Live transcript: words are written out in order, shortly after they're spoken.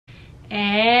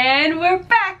And we're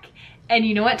back! And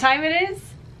you know what time it is?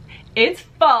 It's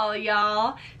fall,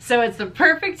 y'all. So it's the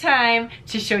perfect time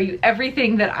to show you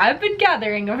everything that I've been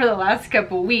gathering over the last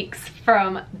couple weeks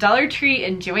from Dollar Tree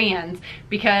and Joann's,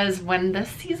 because when the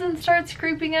season starts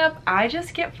creeping up, I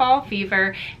just get fall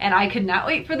fever and I could not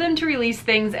wait for them to release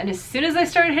things. And as soon as I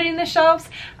started hitting the shelves,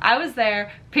 I was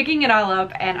there picking it all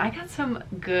up and I got some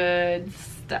good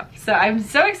stuff. So I'm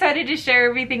so excited to share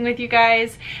everything with you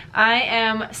guys. I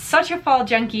am such a fall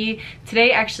junkie.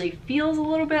 Today actually feels a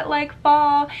little bit like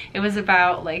fall. It was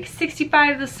about like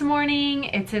 65 this morning.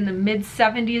 It's in the mid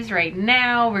 70s right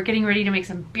now. We're getting ready to make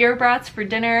some beer brats for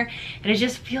dinner and it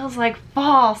just feels like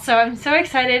fall. So I'm so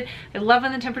excited. I love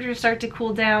when the temperatures start to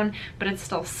cool down, but it's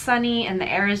still sunny and the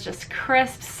air is just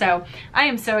crisp. So I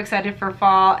am so excited for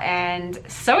fall and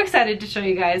so excited to show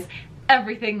you guys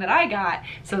everything that I got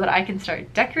so that I can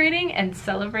start decorating and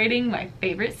celebrating my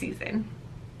favorite season.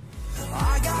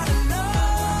 I gotta know,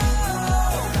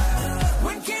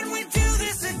 when can we do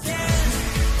this again?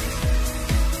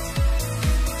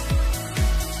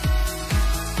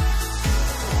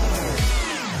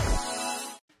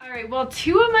 All right, well,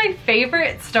 two of my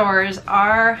favorite stores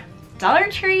are Dollar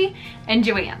Tree and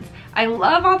Joann's. I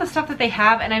love all the stuff that they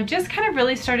have, and I've just kind of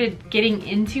really started getting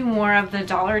into more of the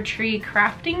Dollar Tree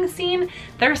crafting scene.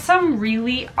 There's some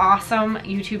really awesome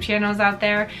YouTube channels out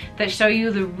there that show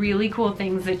you the really cool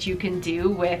things that you can do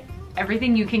with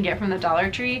everything you can get from the Dollar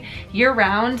Tree year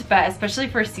round, but especially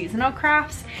for seasonal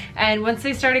crafts. And once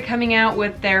they started coming out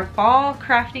with their fall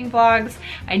crafting vlogs,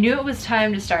 I knew it was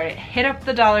time to hit up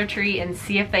the Dollar Tree and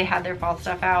see if they had their fall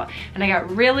stuff out. And I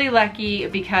got really lucky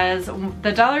because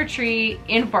the Dollar Tree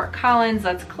in Fort Collins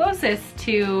that's closest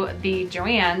to the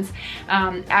Joann's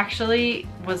actually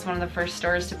was one of the first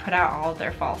stores to put out all of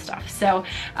their fall stuff. So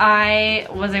I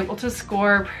was able to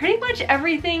score pretty much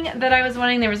everything that I was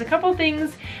wanting. There was a couple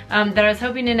things that I was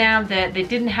hoping to nab that they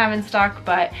didn't have in stock,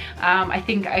 but I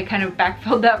think I kind of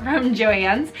backfilled that from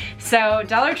Joann's. So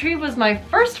Dollar Tree was my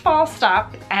first fall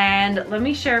stop, and let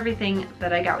me share everything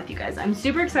that I got with you guys. I'm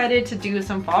super excited to do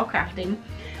some fall crafting.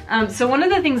 So one of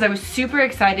the things I was super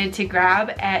excited to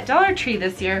grab at Dollar Tree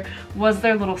this year was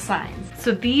their little signs.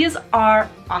 So these are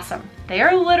awesome. They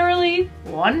are literally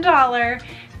 $1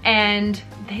 and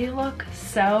they look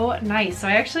so nice. So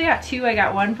I actually got two. I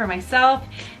got one for myself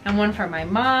and one for my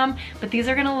mom, but these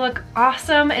are gonna look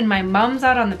awesome and my mom's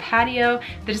out on the patio.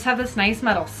 They just have this nice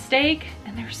metal stake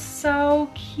and they're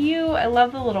so cute. I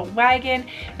love the little wagon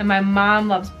and my mom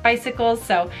loves bicycles,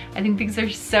 so I think these are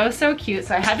so cute.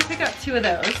 So I had to pick up two of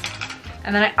those.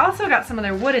 And then I also got some of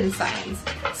their wooden signs.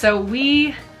 So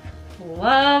we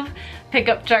love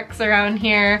pickup trucks around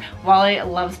here. Wally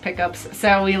loves pickups,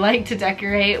 so we like to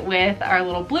decorate with our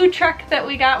little blue truck that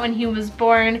we got when he was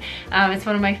born. It's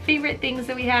one of my favorite things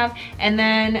that we have. And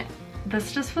then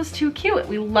this just was too cute.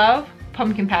 We love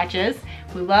pumpkin patches,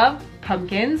 we love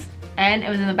pumpkins, and it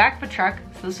was in the back of a truck,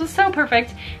 so this was so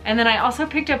perfect. And then I also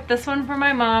picked up this one for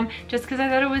my mom just because I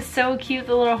thought it was so cute,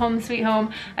 the little home sweet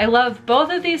home. I love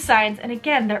both of these signs, and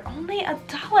again, they're only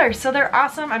 $1, so they're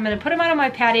awesome. I'm gonna put them out on my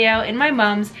patio in my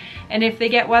mom's, and if they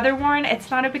get weather worn, it's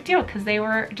not a big deal because they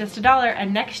were just $1.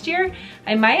 And next year,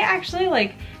 I might actually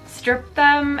like strip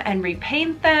them and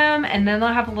repaint them, and then they'll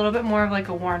have a little bit more of like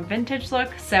a worn vintage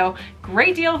look. So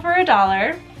great deal for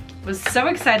 $1. Was so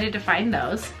excited to find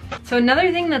those. So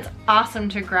another thing that's awesome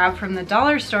to grab from the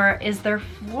dollar store is their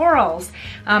florals.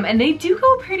 And they do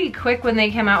go pretty quick when they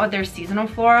come out with their seasonal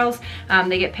florals.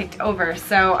 They get picked over.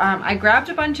 So I grabbed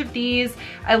a bunch of these.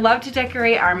 I love to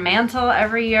decorate our mantle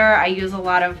every year. I use a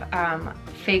lot of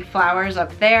fake flowers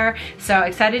up there. So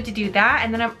excited to do that.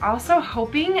 And then I'm also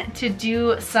hoping to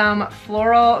do some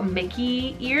floral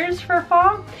Mickey ears for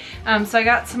fall. So I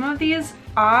got some of these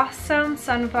awesome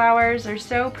sunflowers. They're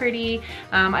so pretty.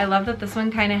 I love that this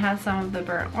one kind of has some of the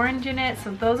burnt orange in it, so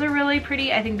those are really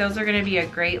pretty. I think those are going to be a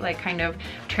great like kind of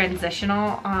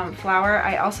transitional flower.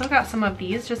 I also got some of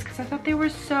these just because I thought they were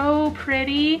so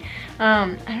pretty.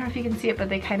 I don't know if you can see it, but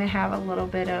they kind of have a little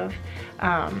bit of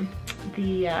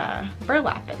the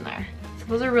burlap in there. So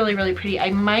those are really pretty. I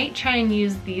might try and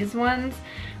use these ones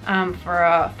for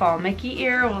a fall Mickey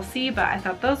ear. We'll see, but I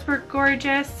thought those were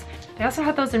gorgeous. They also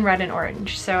had those in red and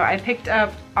orange, so I picked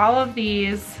up all of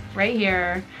these right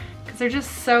here because they're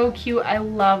just so cute. I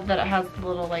love that it has the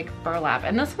little like burlap,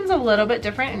 and this one's a little bit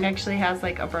different and actually has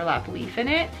like a burlap leaf in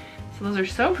it, so those are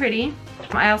so pretty.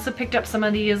 I also picked up some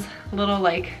of these little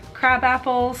like crab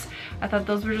apples. I thought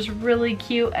those were just really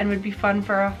cute and would be fun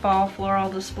for a fall floral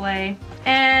display.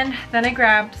 And then I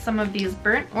grabbed some of these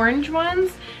burnt orange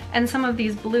ones and some of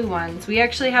these blue ones. We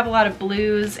actually have a lot of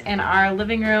blues in our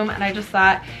living room, and I just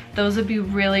thought those would be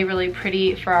really, really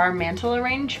pretty for our mantle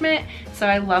arrangement. So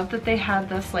I love that they had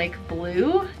this like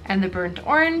blue and the burnt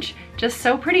orange, just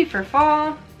so pretty for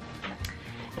fall.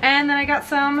 And then I got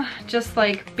some just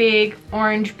like big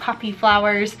orange poppy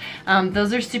flowers.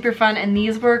 Those are super fun, and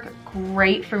these work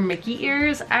great for Mickey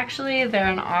ears. Actually, they're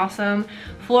an awesome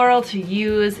floral to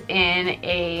use in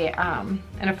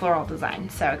a floral design.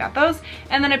 So I got those,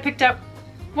 and then I picked up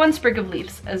one sprig of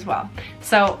leaves as well.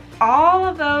 So all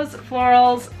of those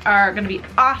florals are gonna be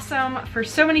awesome for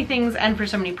so many things and for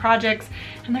so many projects,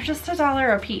 and they're just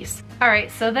 $1 a piece. All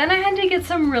right, so then I had to get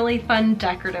some really fun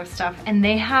decorative stuff, and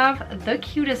they have the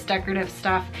cutest decorative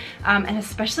stuff, and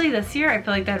especially this year, I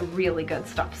feel like they had really good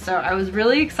stuff. So I was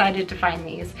really excited to find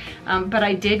these, but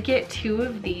I did get 2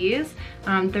 of these.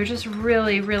 They're just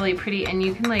really, really pretty, and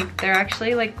you can they're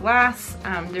actually like glass.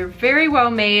 They're very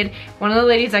well made. One of the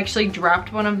ladies actually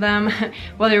dropped one of them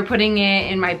while they were putting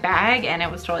it in my bag, and it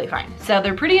was totally fine. So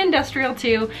they're pretty industrial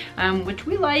too, which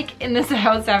we like in this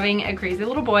house, having a crazy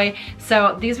little boy.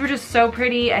 So these were just so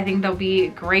pretty. I think they'll be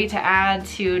great to add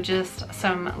to just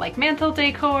some like mantle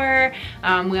decor.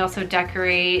 We also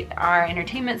decorate our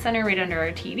entertainment center right under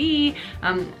our TV.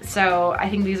 So I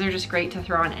think these are just great to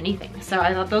throw on anything. So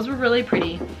I thought those were really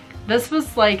pretty. This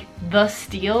was like the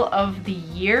steal of the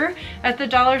year at the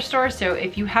dollar store. So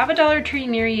if you have a Dollar Tree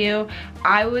near you,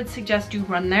 I would suggest you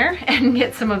run there and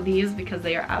get some of these because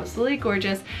they are absolutely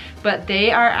gorgeous. But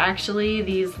they are actually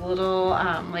these little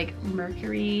like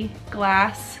mercury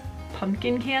glass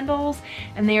pumpkin candles,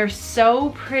 and they are so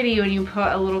pretty when you put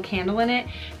a little candle in it.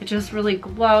 It just really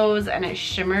glows and it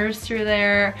shimmers through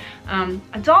there.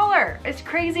 $1, it's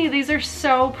crazy. These are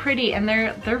so pretty, and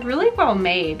they're really well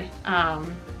made.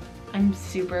 I'm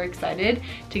super excited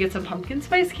to get some pumpkin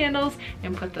spice candles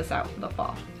and put this out for the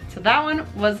fall. So that one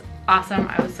was awesome.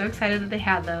 I was so excited that they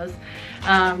had those.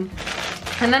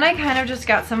 And then I kind of just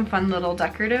got some fun little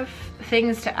decorative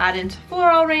things to add into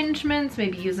floral arrangements,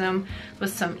 maybe use them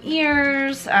with some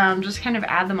ears, just kind of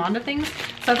add them onto things.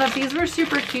 So I thought these were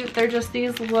super cute. They're just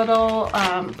these little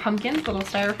pumpkins, little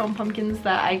styrofoam pumpkins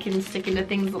that I can stick into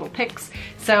things, little picks.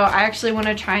 So I actually want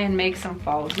to try and make some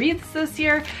fall wreaths this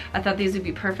year. I thought these would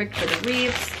be perfect for the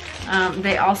wreaths.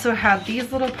 They also have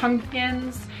these little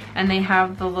pumpkins, and they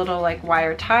have the little like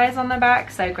wire ties on the back,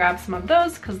 so I grabbed some of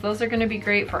those because those are going to be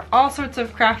great for all sorts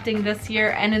of crafting this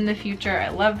year and in the future. I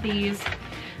love these.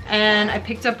 And I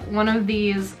picked up one of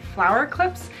these flower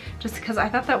clips just because I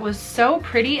thought that was so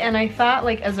pretty, and I thought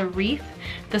like as a wreath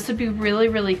this would be really,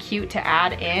 really cute to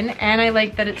add in. And I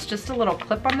like that it's just a little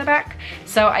clip on the back,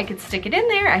 so I could stick it in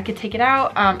there, I could take it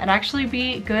out. It'd actually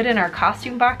be good in our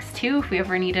costume box too if we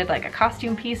ever needed like a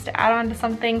costume piece to add on to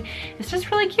something. It's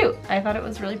just really cute. I thought it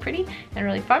was really pretty and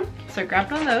really fun, so I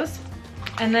grabbed one of those.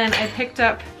 And then I picked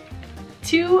up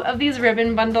 2 of these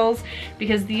ribbon bundles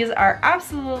because these are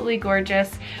absolutely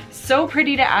gorgeous. So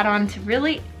pretty to add on to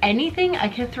really anything. I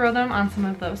could throw them on some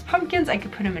of those pumpkins. I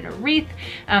could put them in a wreath.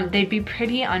 They'd be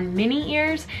pretty on mini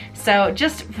ears. So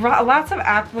just lots of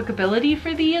applicability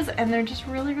for these, and they're just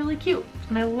really, really cute.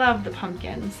 And I love the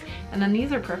pumpkins. And then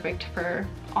these are perfect for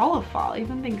all of fall,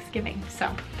 even Thanksgiving. So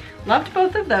loved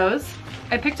both of those.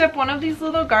 I picked up one of these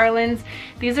little garlands.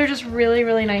 These are just really,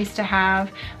 really nice to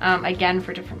have, again,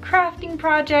 for different crafting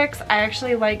projects. I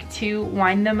actually like to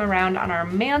wind them around on our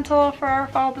mantle for our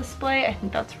fall display. I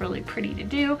think that's really pretty to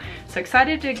do. So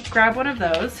excited to grab one of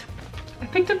those. I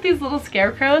picked up these little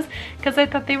scarecrows because I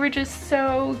thought they were just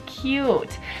so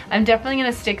cute. I'm definitely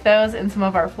gonna stick those in some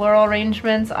of our floral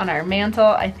arrangements on our mantle.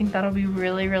 I think that'll be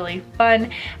really, really fun.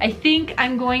 I think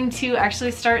I'm going to actually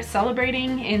start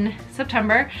celebrating in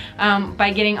September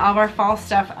by getting all of our fall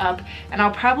stuff up, and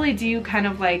I'll probably do kind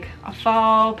of like a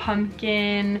fall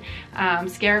pumpkin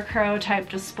scarecrow type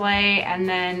display, and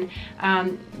then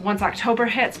once October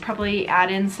hits, probably add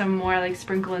in some more, like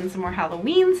sprinkle in some more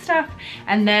Halloween stuff,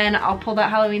 and then I'll pull that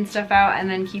Halloween stuff out and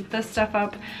then keep this stuff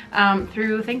up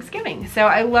through Thanksgiving. So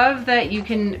I love that you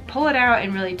can pull it out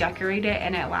and really decorate it,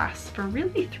 and it lasts for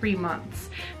really 3 months.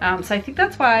 So I think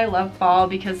that's why I love fall,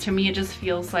 because to me it just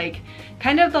feels like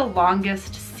kind of the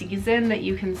longest season that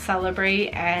you can celebrate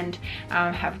and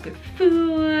have good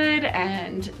food,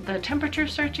 and the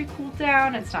temperatures start to cool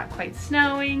down. It's not quite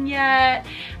snowing yet.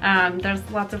 There's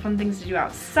lots of fun things to do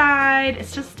outside.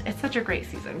 It's such a great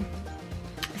season.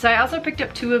 So I also picked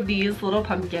up 2 of these little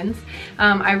pumpkins.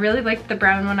 I really liked the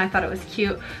brown one. I thought it was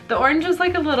cute. The orange is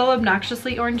like a little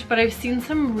obnoxiously orange, but I've seen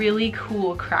some really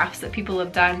cool crafts that people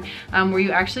have done where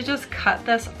you actually just cut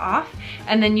this off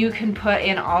and then you can put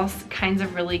in all kinds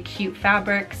of really cute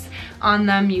fabrics on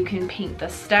them. You can paint the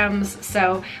stems.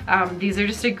 So these are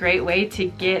just a great way to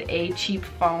get a cheap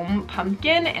foam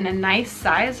pumpkin in a nice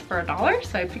size for $1.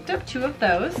 So I picked up 2 of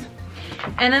those.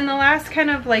 And then the last kind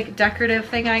of like decorative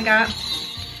thing I got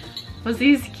was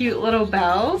these cute little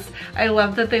bells. I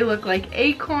love that they look like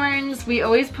acorns. We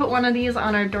always put one of these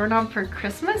on our doorknob for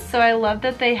Christmas, so I love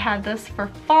that they had this for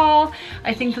fall.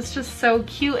 I think that's just so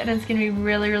cute, and it's gonna be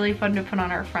really, really fun to put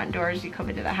on our front door as you come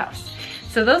into the house.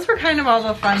 So those were kind of all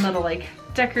the fun little like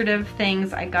decorative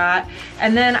things I got.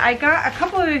 And then I got a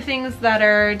couple other things that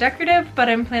are decorative, but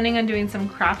I'm planning on doing some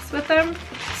crafts with them.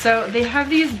 So they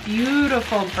have these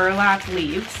beautiful burlap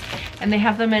leaves, and they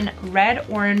have them in red,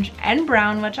 orange, and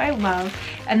brown, which I love.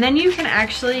 And then you can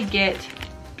actually get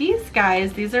these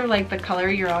guys. These are like the color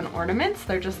your own ornaments.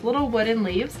 They're just little wooden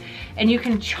leaves, and you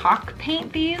can chalk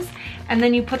paint these, and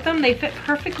then you put them, they fit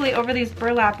perfectly over these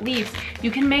burlap leaves. You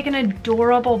can make an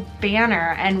adorable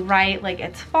banner and write like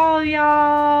 "It's fall,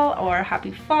 y'all," or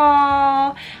 "Happy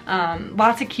fall."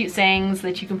 Lots of cute sayings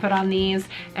that you can put on these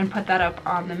and put that up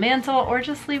on the mantle, or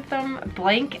just leave them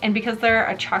blank. And because they're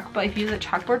a chalkboard, if you use a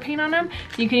chalkboard paint on them,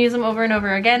 you can use them over and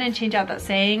over again and change out that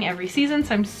saying every season.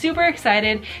 So I'm super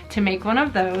excited to make one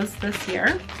of those this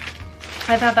year.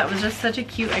 I thought that was just such a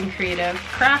cute and creative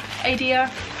craft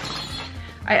idea.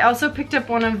 I also picked up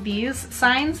one of these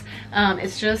signs.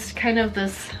 It's just kind of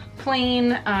this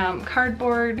plain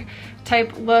cardboard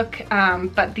type look,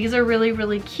 but these are really,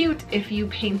 really cute if you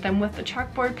paint them with the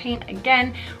chalkboard paint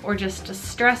again, or just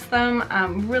distress them.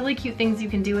 Really cute things you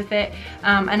can do with it.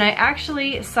 And I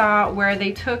actually saw where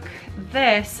they took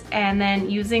this and then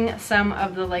using some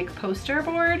of the like poster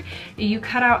board, you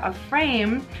cut out a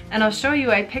frame, and I'll show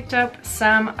you. I picked up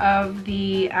some of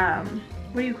the,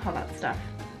 what do you call that stuff?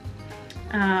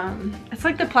 It's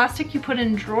like the plastic you put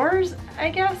in drawers, I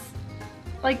guess.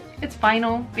 Like, it's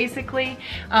vinyl basically,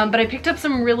 but I picked up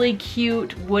some really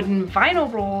cute wooden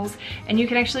vinyl rolls, and you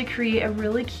can actually create a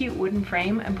really cute wooden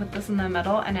frame and put this in the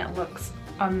middle, and it looks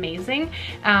amazing,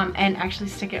 and actually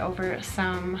stick it over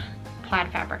some plaid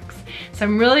fabrics. So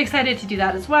I'm really excited to do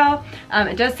that as well.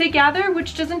 It does say gather,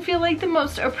 which doesn't feel like the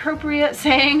most appropriate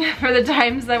saying for the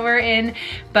times that we're in,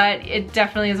 but it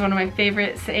definitely is one of my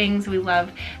favorite sayings. We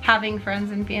love having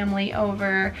friends and family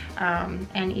over,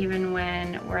 and even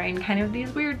when we're in kind of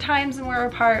these weird times and we're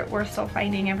apart, we're still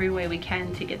finding every way we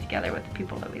can to get together with the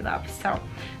people that we love. So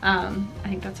I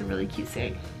think that's a really cute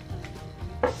saying.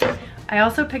 I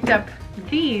also picked up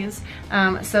these.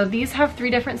 So these have 3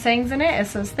 different sayings in it. It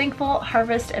says thankful,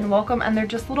 harvest, and welcome, and they're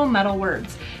just little metal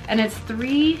words. And it's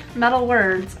 3 metal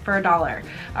words for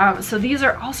 $1. So these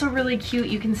are also really cute.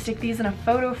 You can stick these in a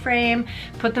photo frame,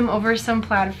 put them over some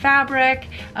plaid fabric,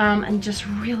 and just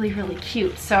really, really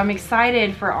cute. So I'm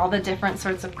excited for all the different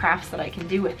sorts of crafts that I can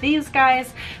do with these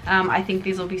guys. I think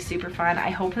these will be super fun. I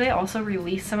hope they also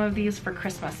release some of these for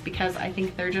Christmas, because I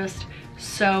think they're just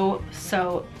so,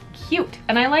 so cute.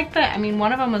 And I like that, I mean,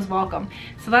 one of them was welcome.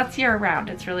 So that's year round.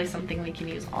 It's really something we can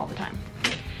use all the time.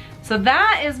 So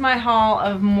that is my haul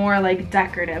of more like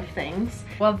decorative things.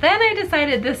 Well, then I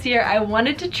decided this year I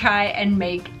wanted to try and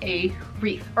make a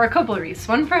wreath, or a couple of wreaths,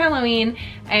 one for Halloween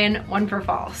and one for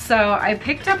fall. So I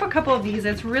picked up a couple of these.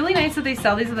 It's really nice that they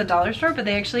sell these at the dollar store, but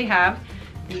they actually have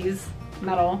these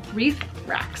metal wreath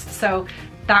racks. So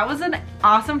that was an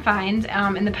awesome find.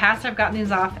 In the past, I've gotten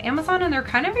these off Amazon and they're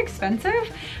kind of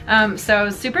expensive. So I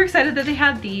was super excited that they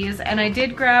had these, and I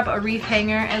did grab a wreath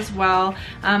hanger as well.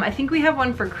 I think we have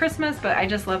one for Christmas, but I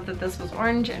just love that this was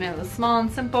orange and it was small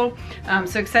and simple.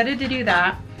 So excited to do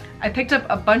that. I picked up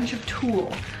a bunch of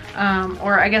tulle,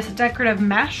 or I guess decorative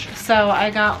mesh. So I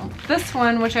got this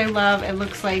one, which I love. It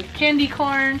looks like candy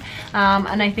corn,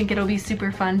 and I think it'll be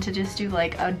super fun to just do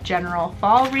like a general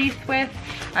fall wreath with.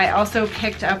 I also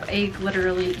picked up a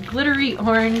glittery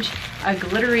orange, a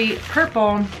glittery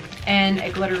purple, and a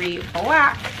glittery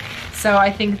black. So I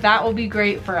think that will be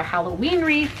great for a Halloween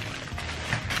wreath.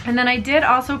 And then I did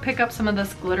also pick up some of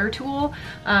this glitter tulle,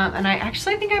 and I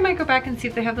actually think I might go back and see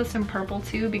if they have this in purple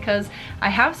too, because I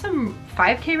have some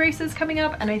 5K races coming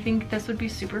up, and I think this would be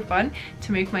super fun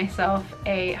to make myself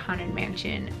a Haunted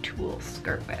Mansion tulle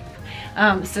skirt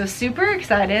with. So super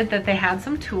excited that they had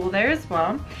some tulle there as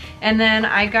well. And then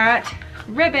I got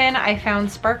ribbon, I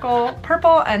found sparkle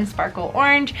purple and sparkle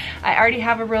orange. I already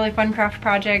have a really fun craft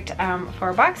project for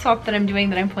a box swap that I'm doing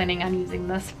that I'm planning on using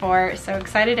this for. So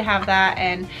excited to have that,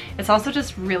 and it's also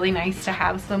just really nice to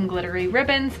have some glittery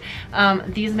ribbons.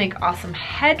 These make awesome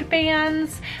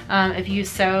headbands. If you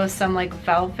sew some like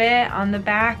velvet on the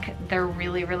back, they're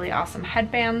really, really awesome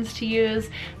headbands to use.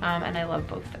 And I love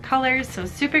both the colors, so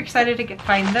super excited to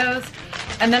find those.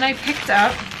 And then I picked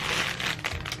up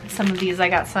some of these. I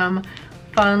got some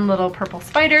fun little purple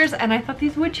spiders, and I thought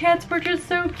these witch hats were just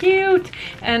so cute,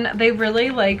 and they really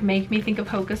like make me think of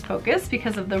Hocus Pocus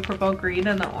because of the purple, green,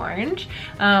 and the orange.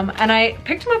 And I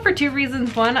picked them up for two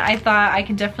reasons. One, I thought I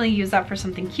can definitely use that for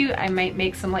something cute. I might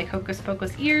make some like Hocus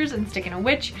Pocus ears and stick in a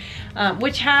witch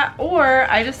hat, or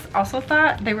I just also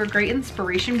thought they were great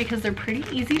inspiration because they're pretty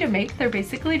easy to make. They're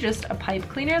basically just a pipe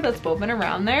cleaner that's woven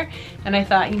around there, and I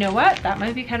thought, you know what, that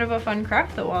might be kind of a fun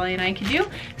craft that Wally and I could do.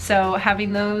 So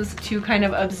having those to kind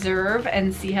of observe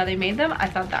and see how they made them, I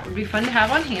thought that would be fun to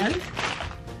have on hand.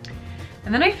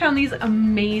 And then I found these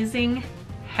amazing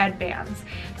headbands.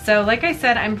 So like I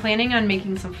said, I'm planning on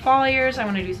making some fall ears. I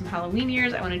want to do some Halloween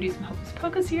ears. I want to do some Hocus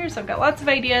Pocus ears. So I've got lots of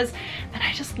ideas, and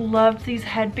I just love these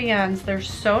headbands. They're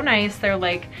so nice. They're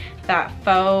like that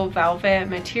faux velvet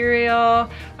material,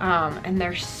 and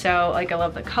they're so, like, I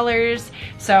love the colors.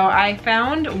 So I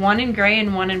found one in gray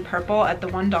and one in purple at the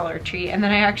one Dollar Tree, and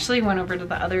then I actually went over to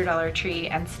the other Dollar Tree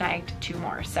and snagged two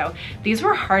more. So these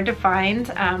were hard to find.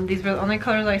 These were the only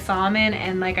colors I saw them in,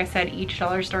 and like I said, each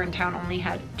dollar store in town only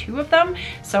had two of them.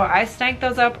 So I snagged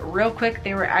those up real quick.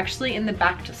 They were actually in the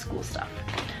back to school stuff.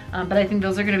 But I think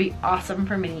those are gonna be awesome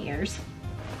for mini ears.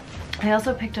 I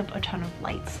also picked up a ton of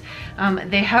lights.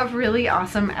 They have really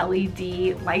awesome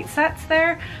LED light sets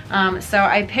there. So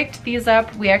I picked these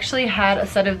up. We actually had a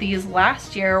set of these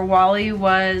last year. Wally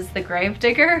was the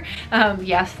gravedigger.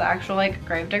 Yes, the actual like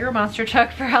gravedigger monster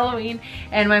truck for Halloween.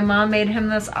 And my mom made him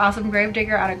this awesome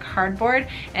gravedigger out of cardboard.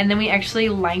 And then we actually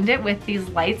lined it with these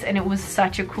lights, and it was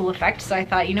such a cool effect. So I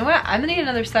thought, you know what, I'm gonna need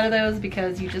another set of those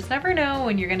because you just never know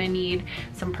when you're gonna need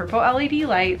some purple LED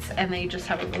lights, and they just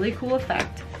have a really cool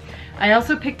effect. I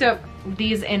also picked up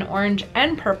these in orange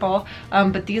and purple,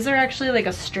 but these are actually like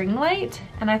a string light,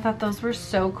 and I thought those were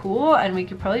so cool, and we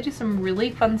could probably do some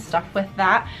really fun stuff with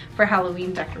that for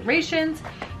Halloween decorations.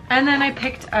 And then I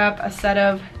picked up a set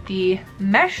of the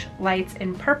mesh lights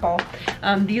in purple.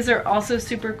 These are also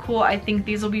super cool. I think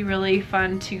these will be really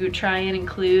fun to try and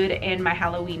include in my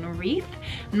Halloween wreath.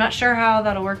 I'm not sure how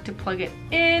that'll work to plug it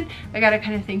in. I gotta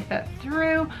kind of think that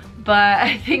through, but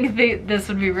I think this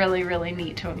would be really, really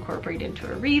neat to incorporate into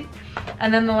a wreath.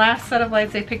 And then the last set of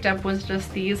lights I picked up was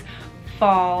just these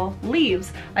fall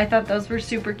leaves. I thought those were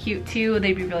super cute too.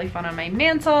 They'd be really fun on my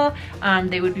mantle.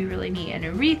 They would be really neat in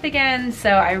a wreath again, so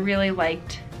I really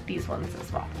liked these ones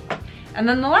as well. And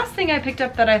then the last thing I picked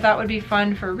up that I thought would be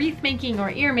fun for wreath making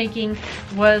or ear making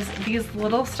was these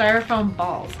little styrofoam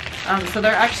balls. So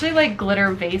they're actually like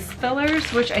glitter vase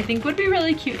fillers, which I think would be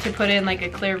really cute to put in like a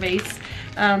clear vase.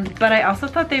 But I also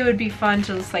thought they would be fun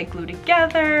to just like glue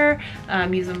together,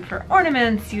 use them for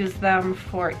ornaments, use them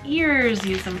for ears,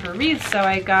 use them for wreaths. So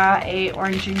I got a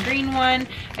orange and green one.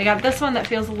 I got this one that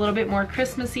feels a little bit more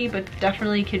Christmassy, but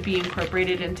definitely could be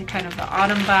incorporated into kind of the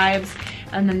autumn vibes.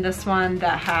 And then this one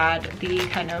that had the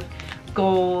kind of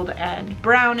gold and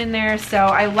brown in there. So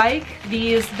I like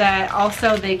these that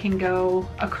also they can go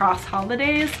across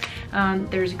holidays.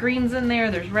 There's greens in there,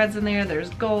 there's reds in there, there's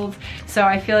golds. So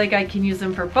I feel like I can use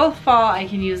them for both fall, I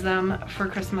can use them for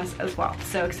Christmas as well.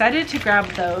 So excited to grab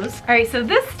those. All right, so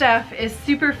this stuff is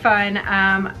super fun.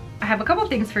 I have a couple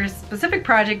things for a specific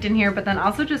project in here, but then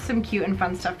also just some cute and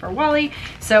fun stuff for Wally.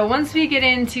 So once we get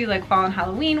into like fall and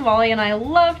Halloween, Wally and I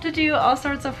love to do all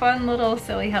sorts of fun little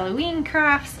silly Halloween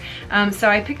crafts. So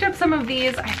I picked up some of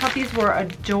these. I thought these were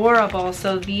adorable.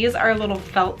 So these are little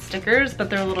felt stickers, but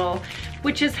they're little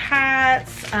witches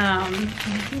hats. I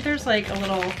think there's like a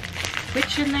little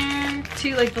witch in there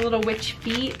too, like the little witch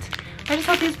feet. I just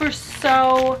thought these were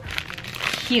so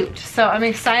cute. So I'm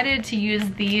excited to use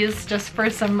these just for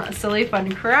some silly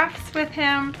fun crafts with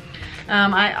him.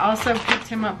 I also picked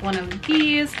him up one of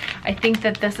these. I think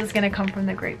that this is gonna come from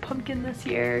the Great Pumpkin this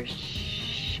year.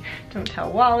 Shh, don't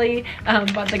tell Wally.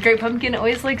 But the Great Pumpkin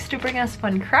always likes to bring us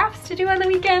fun crafts to do on the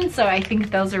weekend. So I think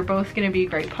those are both gonna be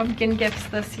Great Pumpkin gifts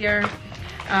this year.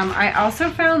 I also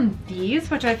found these,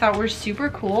 which I thought were super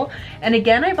cool. And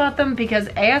again, I bought them because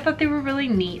A, I thought they were really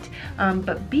neat,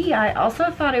 but B, I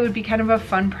also thought it would be kind of a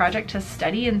fun project to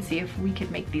study and see if we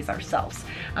could make these ourselves.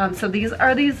 So these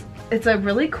are it's a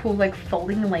really cool like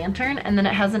folding lantern, and then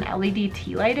it has an LED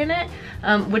tea light in it,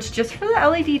 which just for the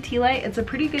LED tea light, it's a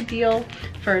pretty good deal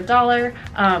for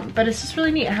 $1, but it's just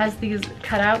really neat. It has these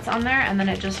cutouts on there, and then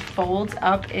it just folds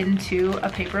up into a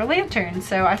paper lantern.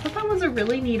 So I thought that was a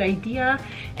really neat idea,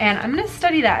 and I'm gonna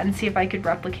study that and see if I could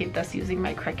replicate this using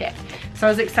my Cricut. So I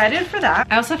was excited for that.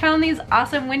 I also found these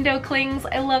awesome window clings.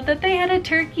 I love that they had a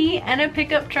turkey and a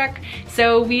pickup truck.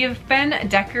 So we have been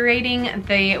decorating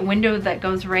the window that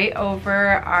goes right over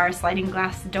our sliding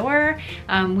glass door.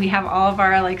 We have all of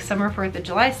our like summer 4th of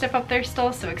July stuff up there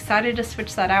still, so excited to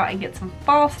switch that out and get some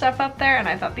fall stuff up there, and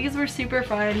I thought these were super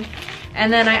fun.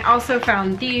 And then I also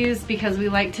found these because we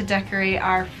like to decorate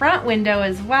our front window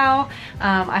as well.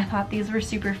 I thought these were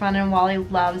super fun, and Wally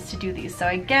loves to do these. So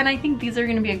again, I think these are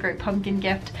gonna be a great pumpkin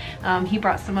gift. He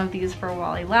brought some of these for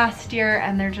Wally last year,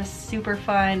 and they're just super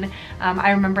fun.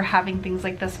 I remember having things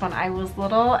like this when I was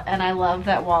little, and I love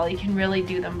that Wally can really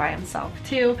do them by himself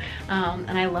too.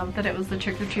 And I love that it was the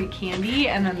trick-or-treat candy,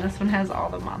 and then this one has all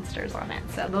the monsters on it.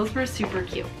 So those were super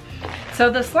cute. So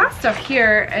this last stuff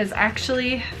here is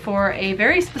actually for a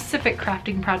very specific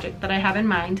crafting project that I have in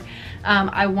mind.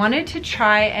 I wanted to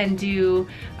try and do,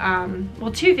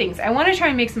 well, two things. I want to try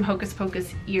and make some Hocus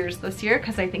Pocus ears this year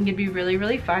because I think it'd be really,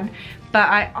 really fun. But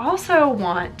I also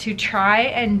want to try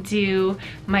and do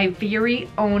my very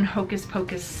own Hocus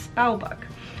Pocus spell book.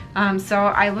 So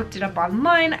I looked it up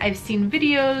online. I've seen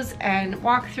videos and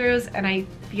walkthroughs, and I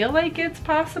feel like it's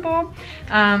possible.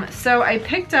 So I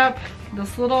picked up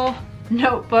this little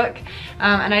notebook,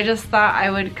 and I just thought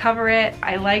I would cover it.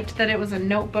 I liked that it was a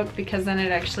notebook because then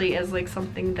it actually is like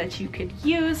something that you could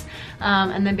use,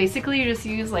 and then basically you just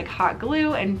use like hot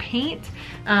glue and paint.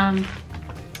 And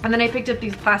then I picked up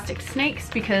these plastic snakes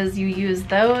because you use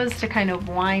those to kind of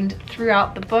wind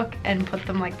throughout the book and put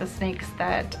them like the snakes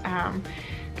that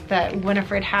that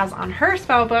Winifred has on her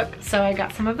spell book. So I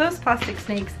got some of those plastic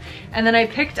snakes, and then I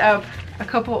picked up a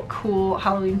couple cool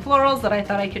Halloween florals that I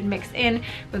thought I could mix in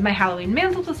with my Halloween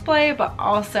mantle display, but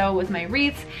also with my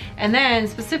wreaths. And then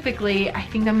specifically, I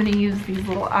think I'm gonna use these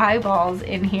little eyeballs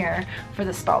in here for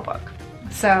the spell book.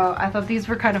 So I thought these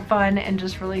were kind of fun and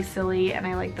just really silly, and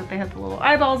I like that they had the little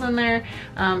eyeballs in there.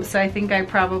 So I think I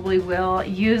probably will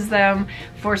use them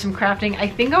for some crafting. I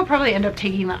think I'll probably end up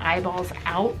taking the eyeballs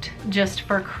out just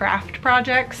for craft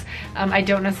projects. I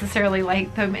don't necessarily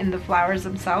like them in the flowers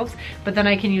themselves, but then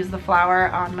I can use the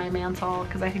flower on my mantle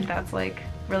because I think that's like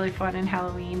really fun in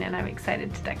Halloween, and I'm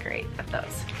excited to decorate with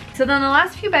those. So then the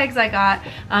last few bags I got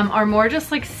are more just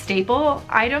like staple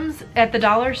items at the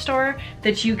dollar store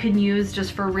that you can use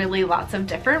just for really lots of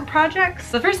different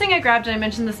projects. The first thing I grabbed, and I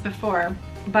mentioned this before,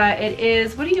 but it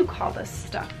is, what do you call this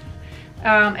stuff?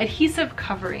 Adhesive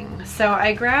covering. So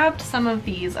I grabbed some of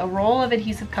these, a roll of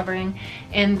adhesive covering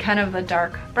in kind of the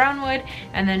dark brown wood,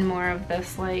 and then more of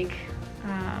this like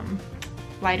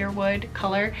lighter wood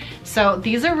color. So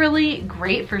these are really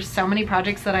great for so many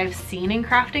projects that I've seen in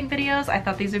crafting videos. I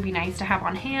thought these would be nice to have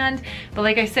on hand, but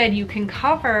like I said, you can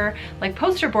cover like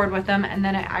poster board with them, and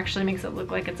then it actually makes it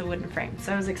look like it's a wooden frame.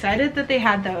 So I was excited that they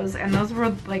had those, and those were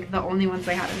like the only ones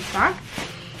they had in stock.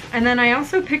 And then I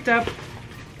also picked up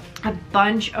a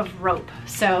bunch of rope.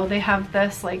 So they have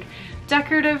this like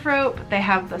decorative rope, they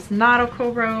have this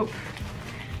nautical rope,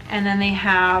 and then they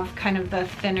have kind of the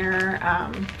thinner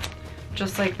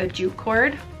just like the jute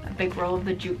cord, a big roll of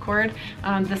the jute cord.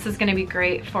 This is gonna be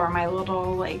great for my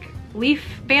little like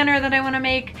leaf banner that I wanna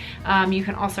make. You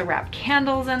can also wrap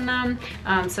candles in them.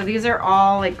 So these are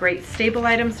all like great staple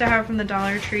items to have from the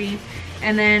Dollar Tree.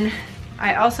 And then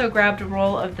I also grabbed a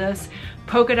roll of this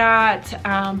polka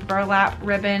dot burlap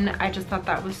ribbon. I just thought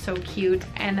that was so cute.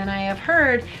 And then I have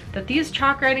heard that these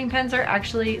chalk writing pens are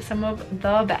actually some of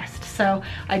the best. So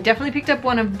I definitely picked up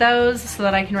one of those so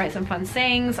that I can write some fun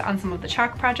sayings on some of the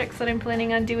chalk projects that I'm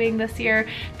planning on doing this year.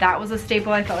 That was a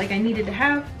staple I felt like I needed to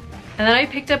have. And then I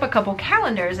picked up a couple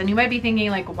calendars, and you might be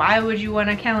thinking like, why would you want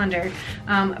a calendar?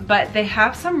 But they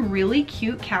have some really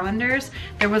cute calendars.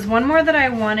 There was one more that I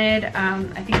wanted,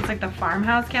 I think it's like the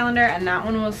farmhouse calendar, and that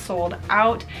one was sold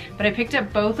out. But I picked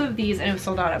up both of these, and it was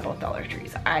sold out at both Dollar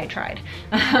Trees. I tried.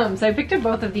 So I picked up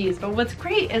both of these, but what's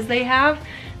great is they have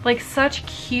like such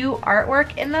cute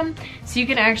artwork in them. So you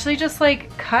can actually just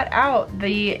like cut out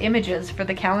the images for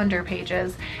the calendar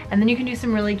pages, and then you can do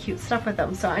some really cute stuff with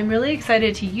them. So I'm really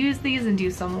excited to use these and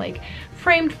do some like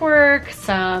framed work,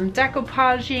 some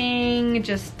decoupaging,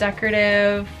 just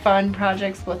decorative fun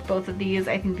projects with both of these.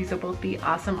 I think these will both be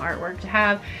awesome artwork to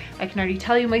have. I can already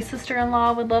tell you my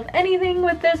sister-in-law would love anything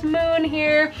with this moon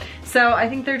here. So I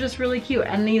think they're just really cute,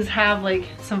 and these have like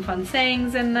some fun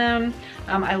sayings in them.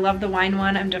 I love the wine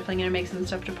one. I'm definitely gonna make some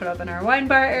stuff to put up in our wine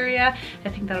bar area. I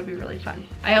think that'll be really fun.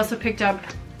 I also picked up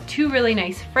two really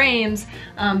nice frames.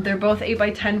 They're both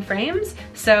 8x10 frames,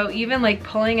 so even like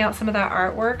pulling out some of that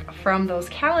artwork from those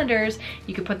calendars,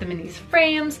 you could put them in these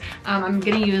frames. I'm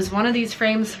gonna use one of these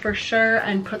frames for sure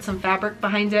and put some fabric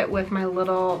behind it with my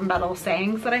little metal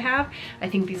sayings that I have. I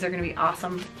think these are gonna be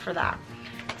awesome for that.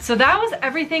 So that was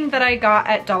everything that I got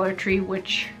at Dollar Tree,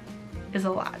 which is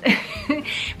a lot.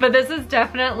 But this is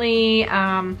definitely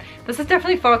fall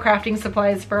crafting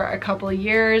supplies for a couple of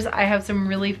years. I have some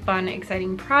really fun,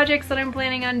 exciting projects that I'm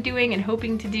planning on doing and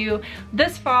hoping to do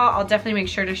this fall. I'll definitely make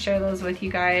sure to share those with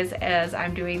you guys as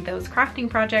I'm doing those crafting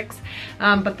projects.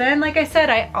 But then, like I said,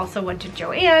 I also went to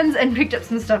Joann's and picked up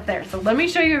some stuff there. So let me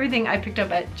show you everything I picked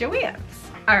up at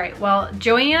Joann's. All right, well,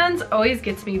 Joann's always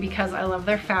gets me because I love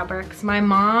their fabrics. My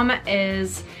mom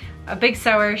is a big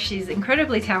sewer. She's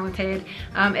incredibly talented.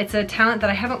 It's a talent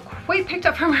that I haven't quite picked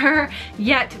up from her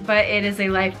yet, but it is a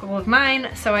life goal of mine.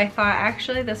 So I thought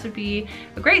actually this would be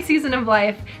a great season of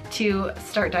life to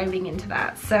start diving into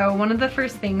that. So one of the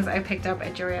first things I picked up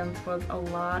at Joann's was a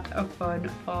lot of fun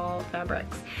fall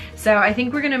fabrics. So I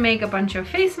think we're gonna make a bunch of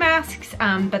face masks,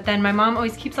 but then my mom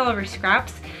always keeps all of her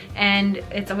scraps, and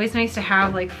it's always nice to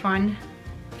have like fun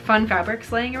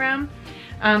fabrics laying around.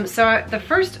 So the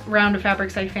first round of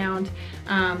fabrics I found,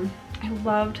 I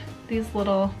loved these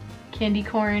little candy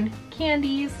corn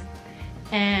candies,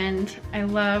 and I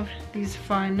love these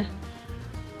fun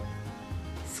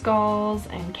skulls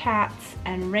and cats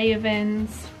and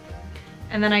ravens.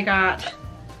 And then I got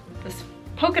this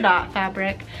polka dot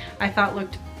fabric I thought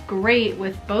looked great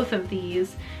with both of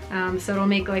these. So it'll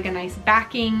make like a nice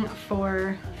backing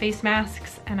for face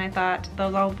masks, and I thought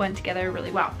those all went together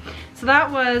really well. So that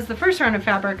was the first round of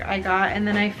fabric I got, and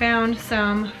then I found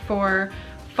some for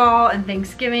fall and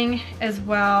Thanksgiving as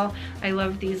well. I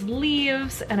love these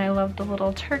leaves, and I love the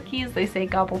little turkeys. They say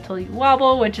gobble till you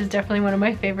wobble, which is definitely one of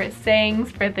my favorite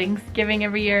sayings for Thanksgiving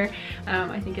every year.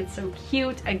 I think it's so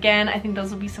cute. Again, I think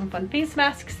those will be some fun face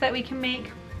masks that we can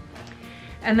make.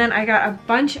 And then I got a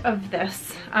bunch of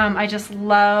this. I just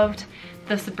loved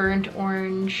this burnt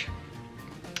orange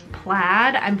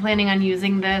plaid. I'm planning on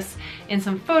using this in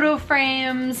some photo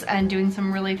frames and doing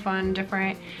some really fun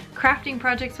different crafting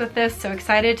projects with this. So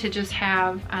excited to just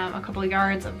have a couple of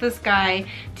yards of this guy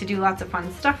to do lots of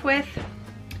fun stuff with.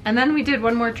 And then we did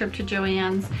one more trip to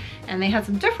Joann's, and they had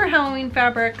some different Halloween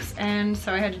fabrics, and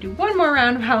so I had to do one more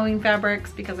round of Halloween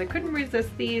fabrics because I couldn't resist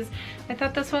these. I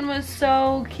thought this one was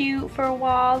so cute for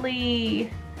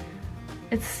Wally.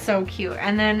 It's so cute.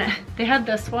 And then they had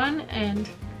this one, and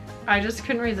I just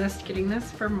couldn't resist getting this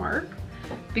for Mark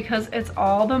because it's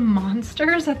all the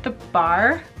monsters at the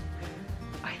bar.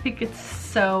 I think it's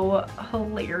so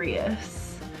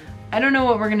hilarious. I don't know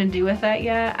what we're gonna do with that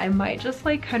yet. I might just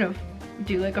like kind of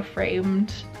do like a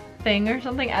framed thing or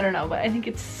something. I don't know, but I think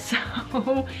it's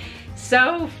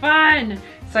so fun.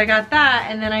 So I got that,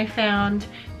 and then I found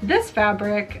this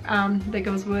fabric that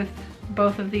goes with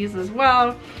both of these as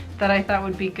well that I thought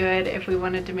would be good if we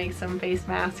wanted to make some face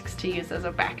masks to use as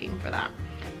a backing for that.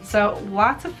 So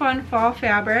lots of fun fall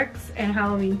fabrics and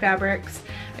Halloween fabrics.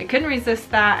 I couldn't resist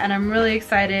that, and I'm really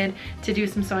excited to do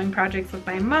some sewing projects with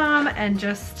my mom and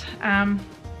just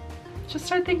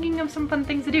start thinking of some fun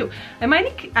things to do. I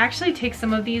might actually take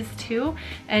some of these too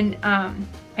and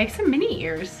make some mini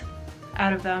ears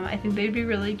out of them. I think they'd be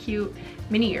really cute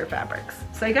mini ear fabrics.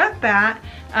 So I got that.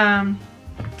 And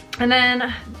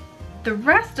then the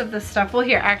rest of the stuff, well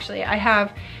here, actually I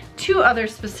have two other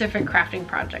specific crafting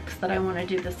projects that I want to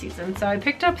do this season. So I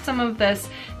picked up some of this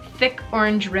thick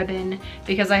orange ribbon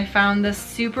because I found this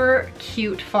super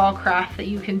cute fall craft that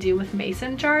you can do with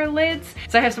mason jar lids.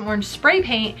 So I have some orange spray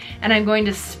paint, and I'm going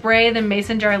to spray the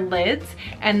mason jar lids,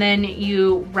 and then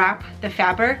you wrap the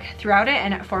fabric throughout it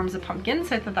and it forms a pumpkin.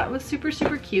 So I thought that was super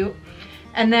cute.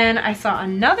 And then I saw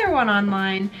another one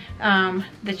online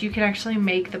that you can actually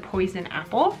make the poison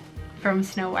apple from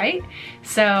Snow White.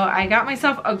 So I got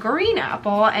myself a green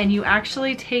apple, and you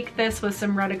actually take this with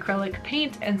some red acrylic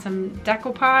paint and some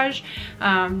decoupage,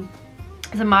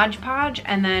 as a Mod Podge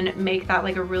and then make that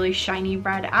like a really shiny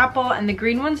red apple. And the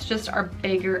green ones just are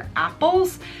bigger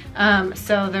apples,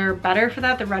 so they're better for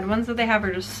that. The red ones that they have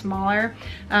are just smaller.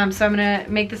 So I'm gonna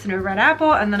make this into a red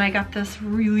apple, and then I got this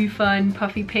really fun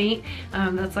puffy paint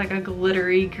that's like a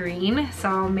glittery green, so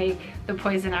I'll make the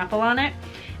poison apple on it.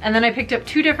 And then I picked up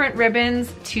 2 different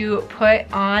ribbons to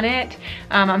put on it.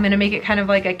 I'm gonna make it kind of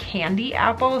like a candy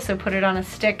apple, so put it on a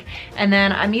stick. And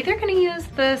then I'm either gonna use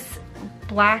this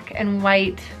black and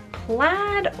white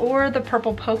plaid or the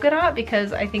purple polka dot,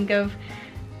 because I think of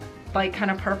like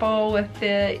kind of purple with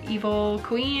the evil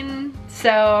queen. So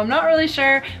I'm not really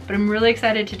sure, but I'm really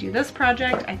excited to do this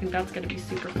project. I think that's gonna be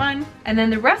super fun. And then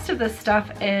the rest of this stuff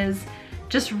is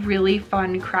just really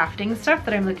fun crafting stuff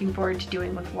that I'm looking forward to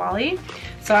doing with Wally.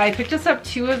 So I picked us up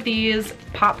 2 of these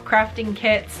pop crafting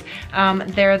kits.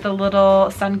 They're the little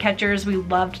sun catchers. We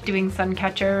loved doing sun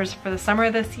catchers for the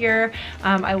summer this year.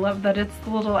 I love that it's the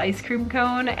little ice cream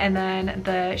cone and then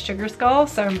the sugar skull.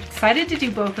 So I'm excited to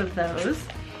do both of those.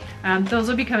 Those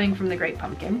will be coming from the Great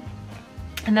Pumpkin.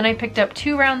 And then I picked up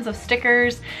 2 rounds of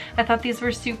stickers. I thought these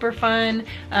were super fun.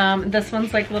 This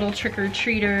one's like little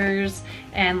trick-or-treaters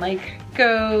and like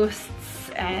ghosts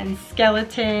and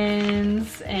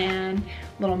skeletons and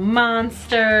little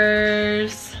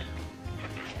monsters.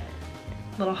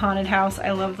 Little haunted house.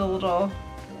 I love the little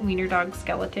wiener dog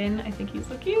skeleton. I think he's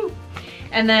so cute.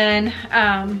 And then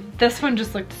this one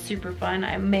just looked super fun.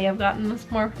 I may have gotten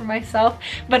this more for myself,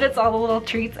 but it's all the little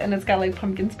treats, and it's got like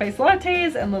pumpkin spice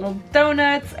lattes and little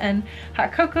donuts and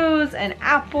hot cocos and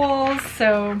apples.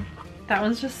 So that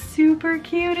one's just super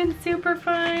cute and super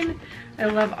fun. I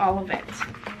love all of it.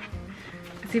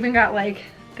 It's even got like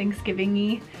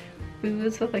Thanksgiving-y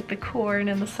foods with like the corn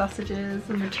and the sausages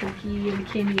and the turkey and the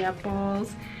candy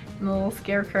apples and the little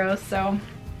scarecrows. So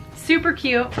super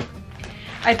cute.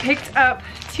 I picked up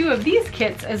 2 of these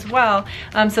kits as well.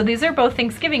 So these are both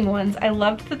Thanksgiving ones. I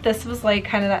loved that this was like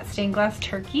kind of that stained glass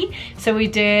turkey. So we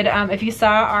did, if you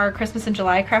saw our Christmas in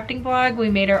July crafting vlog, we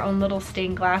made our own little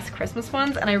stained glass Christmas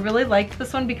ones. And I really liked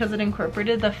this one because it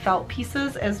incorporated the felt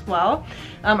pieces as well,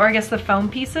 or I guess the foam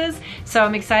pieces. So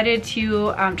I'm excited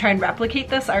to try and replicate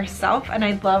this ourselves. And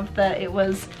I love that it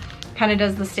was kind of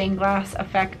does the stained glass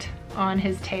effect on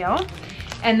his tail.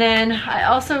 And then I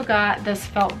also got this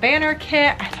felt banner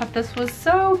kit. I thought this was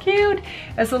so cute.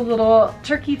 It's a little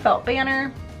turkey felt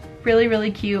banner. Really,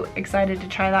 really cute. Excited to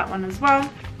try that one as well.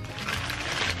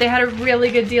 They had a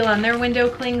really good deal on their window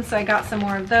clings, so I got some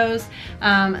more of those.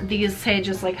 These say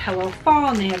just like hello fall,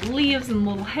 and they have leaves and a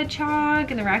little hedgehog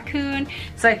and a raccoon.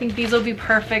 So I think these will be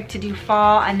perfect to do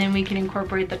fall, and then we can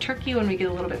incorporate the turkey when we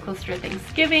get a little bit closer to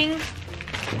Thanksgiving.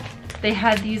 They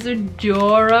had these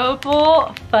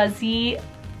adorable fuzzy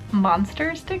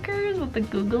monster stickers with the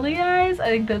googly eyes. I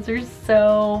think those are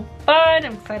so fun.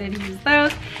 I'm excited to use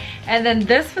those. And then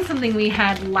this was something we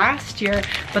had last year,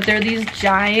 but they're these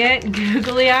giant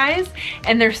googly eyes,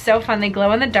 and they're so fun. They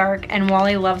glow in the dark, and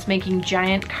Wally loves making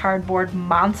giant cardboard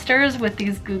monsters with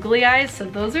these googly eyes, so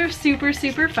those are super,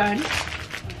 super fun.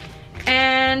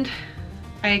 And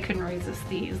I couldn't resist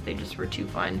these. They just were too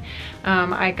fun.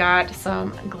 I got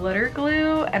some glitter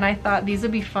glue, and I thought these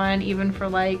would be fun even for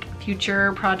like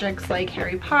future projects like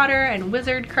Harry Potter and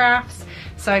wizard crafts.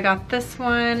 So I got this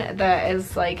one that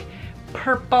is like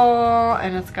purple,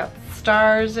 and it's got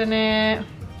stars in it.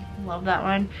 Love that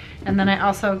one. And then I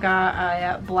also got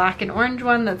a black and orange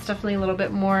one that's definitely a little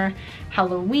bit more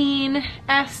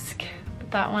Halloween-esque.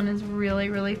 That one is really,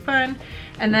 really fun.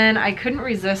 And then I couldn't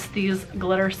resist these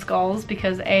glitter skulls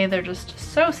because A, they're just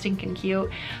so stinking cute.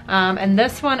 And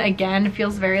this one, again,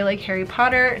 feels very like Harry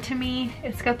Potter to me.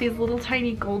 It's got these little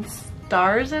tiny gold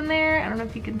stars in there. I don't know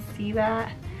if you can see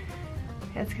that.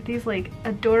 Yeah, it's got these like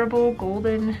adorable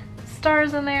golden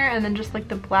stars in there, and then just like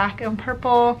the black and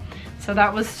purple. So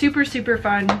that was super, super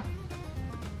fun.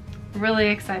 Really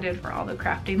excited for all the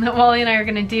crafting that Wally and I are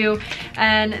gonna do,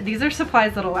 and these are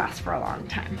supplies that'll last for a long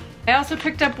time. I also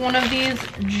picked up one of these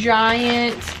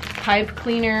giant pipe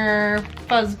cleaner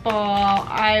fuzzball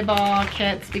eyeball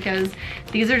kits because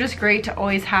these are just great to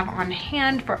always have on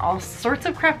hand for all sorts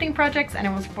of crafting projects, and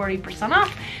it was 40%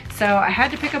 off, so I had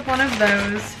to pick up one of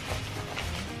those.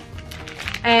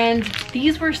 And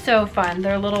these were so fun.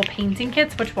 They're little painting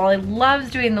kits, which Wally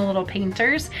loves doing the little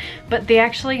painters, but they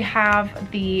actually have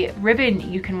the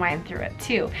ribbon you can wind through it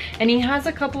too. And he has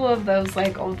a couple of those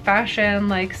like old-fashioned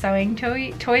like sewing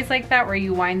toys like that where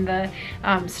you wind the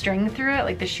string through it,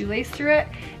 like the shoelace through it.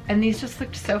 And these just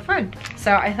looked so fun.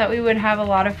 So I thought we would have a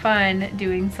lot of fun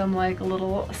doing some like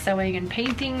little sewing and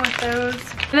painting with those.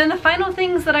 And then the final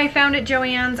things that I found at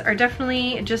Joann's are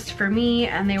definitely just for me,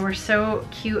 and they were so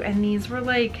cute. And these were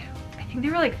like, I think they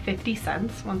were like 50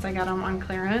 cents once I got them on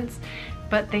clearance,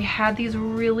 but they had these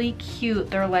really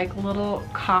cute, they're like little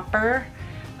copper.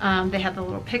 They had the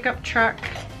little pickup truck.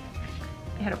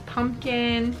 They had a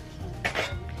pumpkin.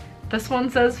 This one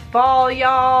says fall,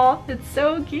 y'all. It's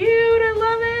so cute, I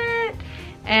love it.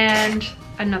 And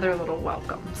another little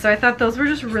welcome. So I thought those were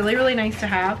just really, really nice to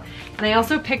have. And I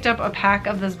also picked up a pack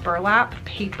of this burlap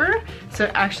paper. So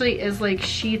it actually is like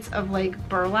sheets of like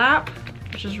burlap,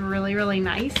 which is really, really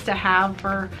nice to have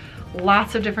for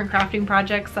lots of different crafting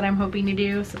projects that I'm hoping to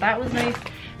do. So that was nice.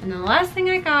 And then the last thing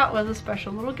I got was a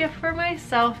special little gift for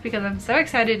myself because I'm so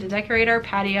excited to decorate our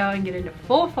patio and get into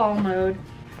full fall mode.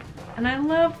 And I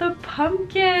love the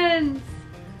pumpkins.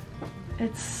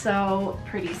 It's so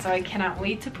pretty. So I cannot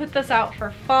wait to put this out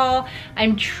for fall.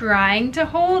 I'm trying to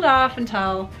hold off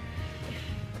until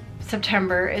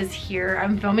September is here.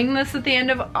 I'm filming this at the end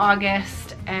of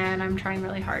August and I'm trying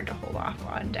really hard to hold off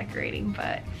on decorating,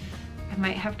 but I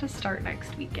might have to start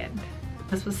next weekend.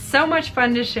 This was so much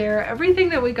fun to share everything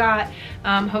that we got.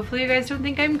 Hopefully you guys don't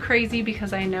think I'm crazy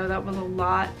because I know that was a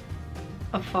lot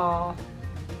of fall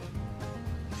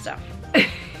stuff.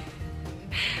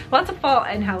 Lots of fall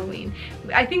and Halloween.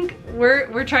 I think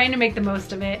we're trying to make the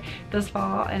most of it this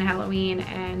fall and Halloween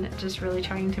and just really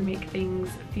trying to make things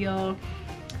feel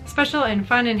special and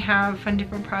fun and have fun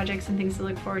different projects and things to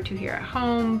look forward to here at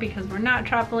home because we're not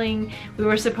traveling. We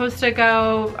were supposed to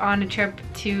go on a trip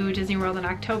to Disney World in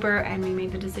October and we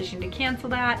made the decision to cancel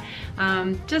that.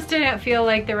 Just didn't feel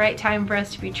like the right time for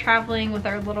us to be traveling with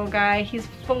our little guy. He's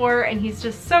 4 and he's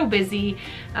just so busy,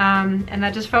 and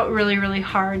that just felt really, really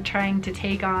hard trying to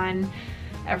take on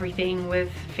everything with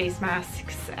face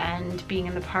masks and being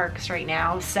in the parks right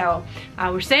now. So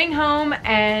we're staying home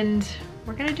and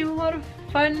we're gonna do a lot of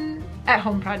fun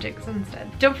at-home projects instead.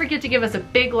 Don't forget to give us a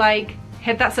big like,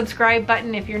 hit that subscribe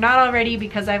button if you're not already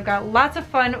because I've got lots of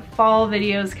fun fall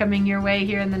videos coming your way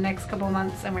here in the next couple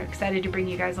months and we're excited to bring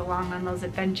you guys along on those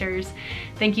adventures.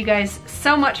 Thank you guys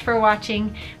so much for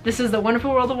watching. This is The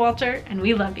Wonderful World of Walter and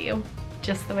we love you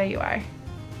just the way you are.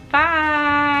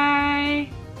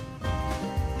 Bye!